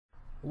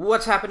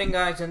What's happening,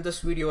 guys? In this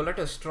video, let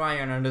us try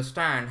and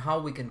understand how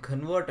we can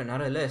convert an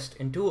array list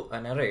into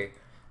an array.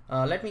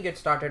 Let me get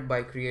started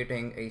by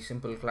creating a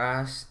simple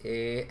class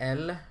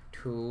al2a.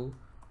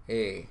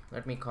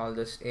 Let me call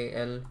this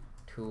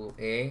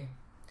al2a.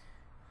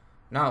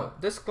 Now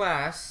this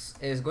class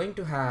is going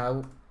to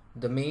have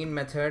the main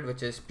method,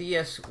 which is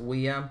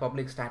psvm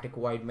public static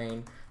void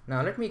main.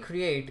 Now let me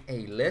create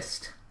a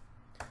list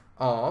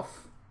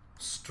of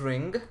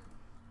string,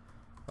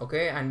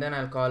 okay, and then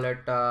I'll call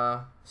it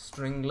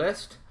string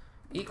list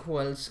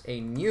equals a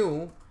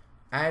new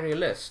array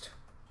list.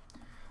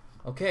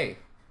 Okay,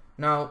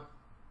 now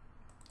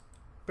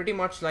pretty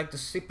much like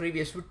the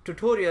previous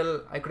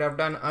tutorial, I could have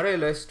done array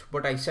list,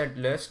 but I said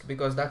list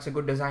because that's a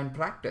good design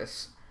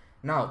practice.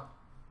 Now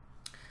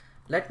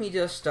let me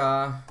just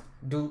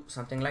do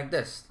something like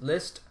this.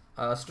 List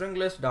string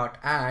list dot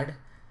add.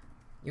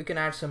 You can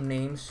add some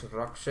names.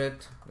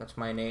 Rakshit, that's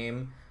my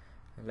name.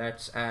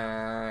 Let's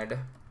add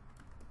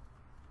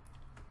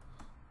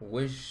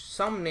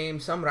some name,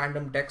 some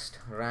random text,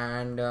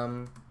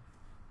 random.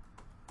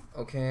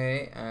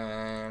 Okay,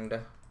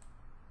 and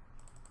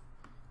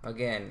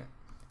again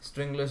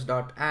string list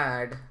dot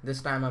add.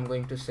 This time I'm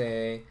going to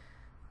say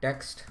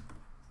text.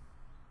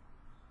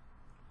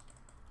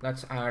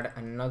 Let's add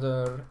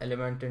another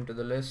element into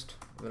the list.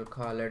 We'll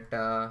call it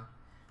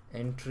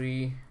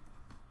entry,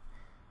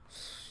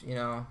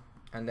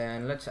 and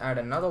then let's add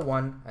another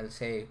one. I'll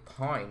say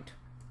point.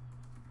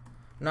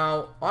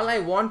 Now all I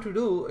want to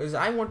do is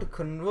I want to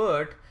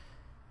convert,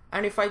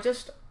 and if I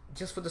just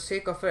for the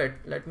sake of it,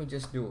 let me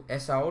just do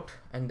s out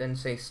and then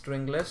say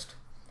string list,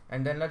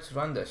 and then let's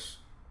run this.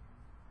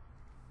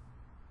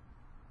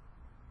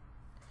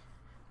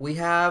 We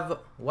have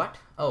what?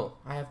 Oh,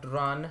 I have to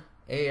run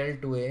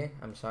al2a.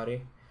 I'm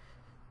sorry.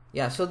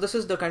 Yeah, so this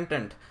is the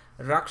content.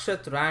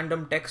 Rakshit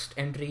random text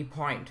entry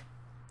point.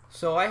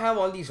 So I have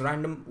all these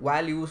random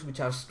values which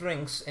are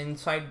strings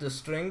inside the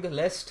string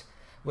list,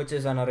 which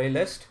is an array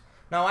list.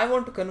 Now I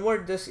want to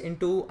convert this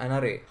into an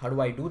array. How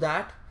do I do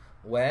that?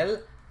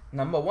 Well,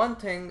 number one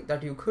thing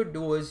that you could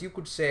do is you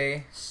could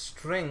say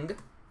string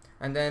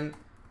and then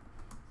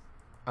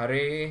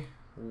array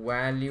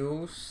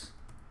values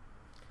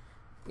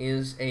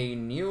is a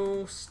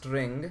new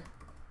string,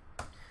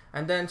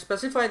 and then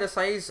specify the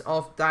size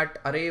of that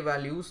array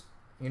values.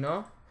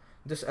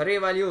 This array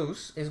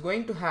values is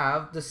going to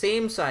have the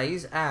same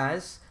size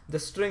as the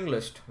string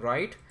list,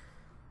 right?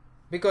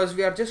 Because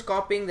we are just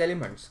copying the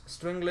elements.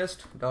 String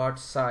list dot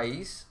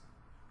size,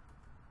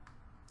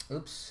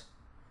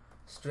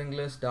 string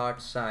list dot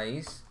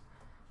size,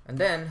 and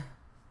then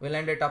we'll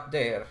end it up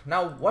there.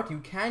 Now what you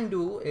can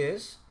do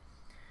is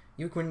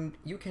you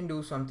can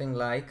do something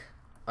like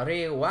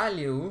array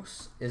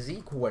values is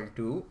equal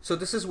to, so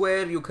this is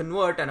where you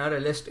convert an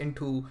array list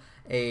into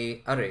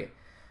a array.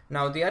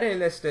 Now the array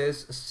list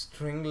is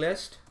string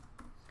list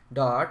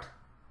dot,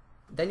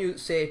 then you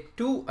say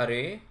to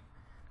array,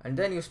 and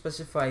then you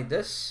specify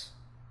this.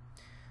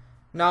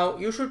 Now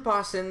you should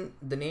pass in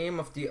the name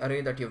of the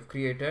array that you've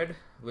created,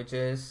 which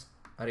is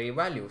array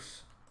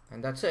values,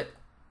 and that's it.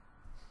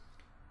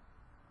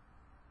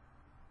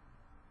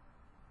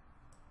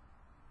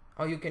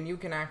 Or you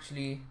can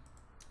actually,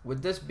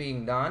 with this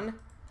being done,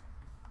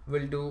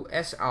 we'll do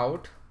s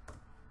out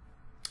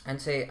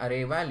and say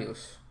array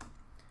values.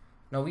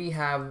 Now we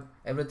have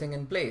everything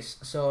in place.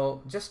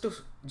 So just to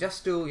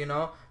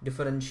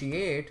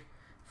differentiate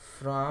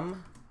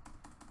from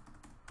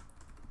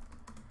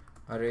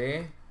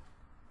array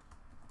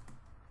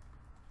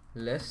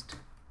list,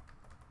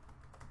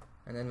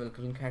 and then we'll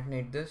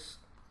concatenate this.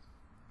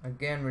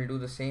 Again we'll do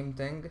the same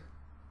thing.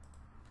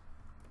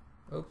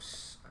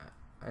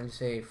 I'll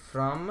say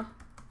from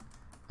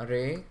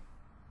array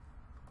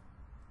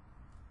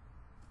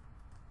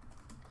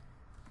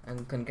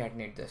and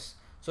concatenate this.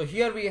 So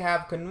here we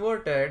have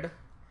converted,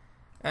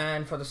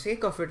 and for the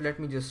sake of it, let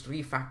me just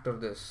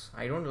refactor this.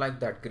 I don't like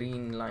that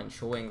green line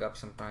showing up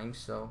sometimes,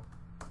 so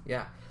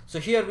yeah. So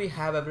here we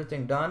have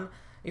everything done.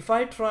 If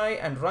I try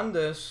and run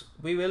this,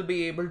 we will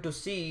be able to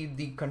see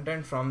the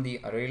content from the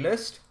array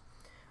list,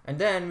 and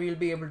then we'll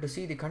be able to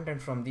see the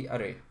content from the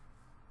array.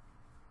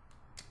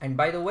 And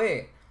by the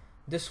way,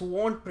 this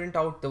won't print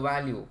out the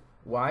value.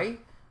 Why?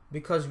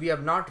 Because we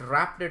have not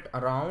wrapped it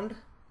around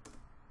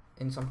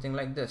in something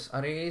like this,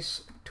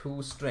 arrays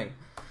to string.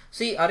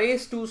 See,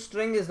 arrays to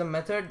string is the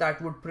method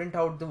that would print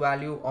out the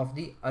value of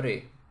the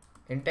array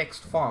in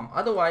text form.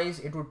 Otherwise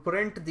it would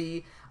print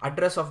the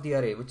address of the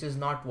array, which is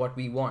not what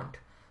we want.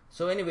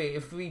 So anyway,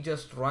 if we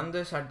just run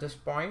this at this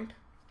point,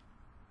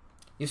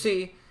 you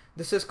see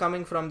this is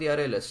coming from the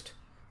array list,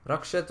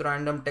 Rakshit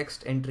random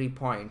text entry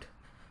point,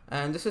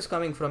 and this is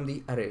coming from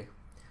the array.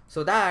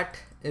 So that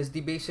is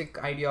the basic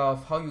idea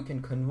of how you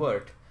can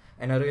convert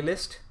an array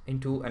list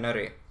into an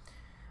array.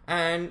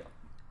 And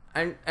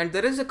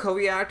there is a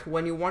caveat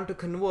when you want to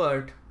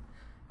convert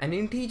an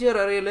integer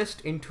array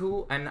list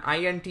into an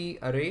int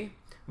array,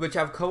 which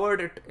I've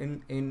covered it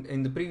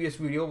in the previous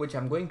video, which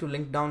I'm going to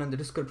link down in the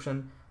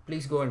description.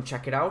 Please go and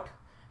check it out.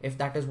 if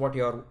that is what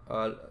you're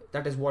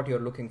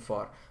looking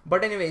for.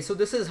 But anyway, so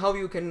this is how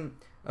you can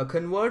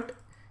convert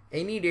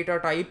any data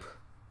type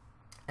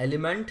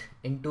element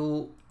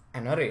into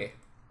an array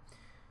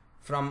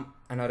from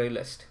an array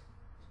list.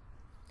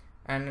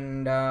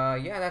 And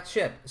yeah, that's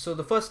it. So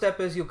the first step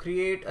is you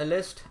create a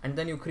list, and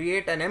then you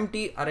create an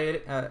empty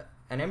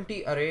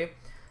array,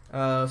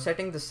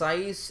 setting the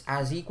size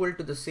as equal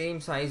to the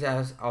same size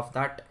as of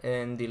that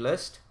in the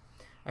list.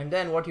 And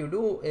then what you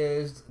do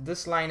is,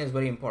 this line is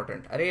very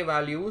important: array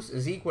values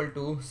is equal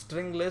to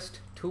string list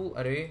to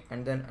array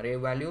and then array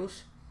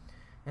values.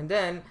 And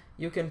then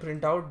you can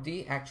print out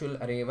the actual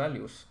array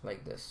values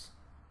like this.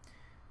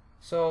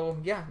 So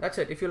yeah, that's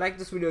it. If you like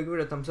this video, give it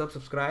a thumbs up,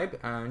 subscribe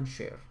and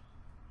share.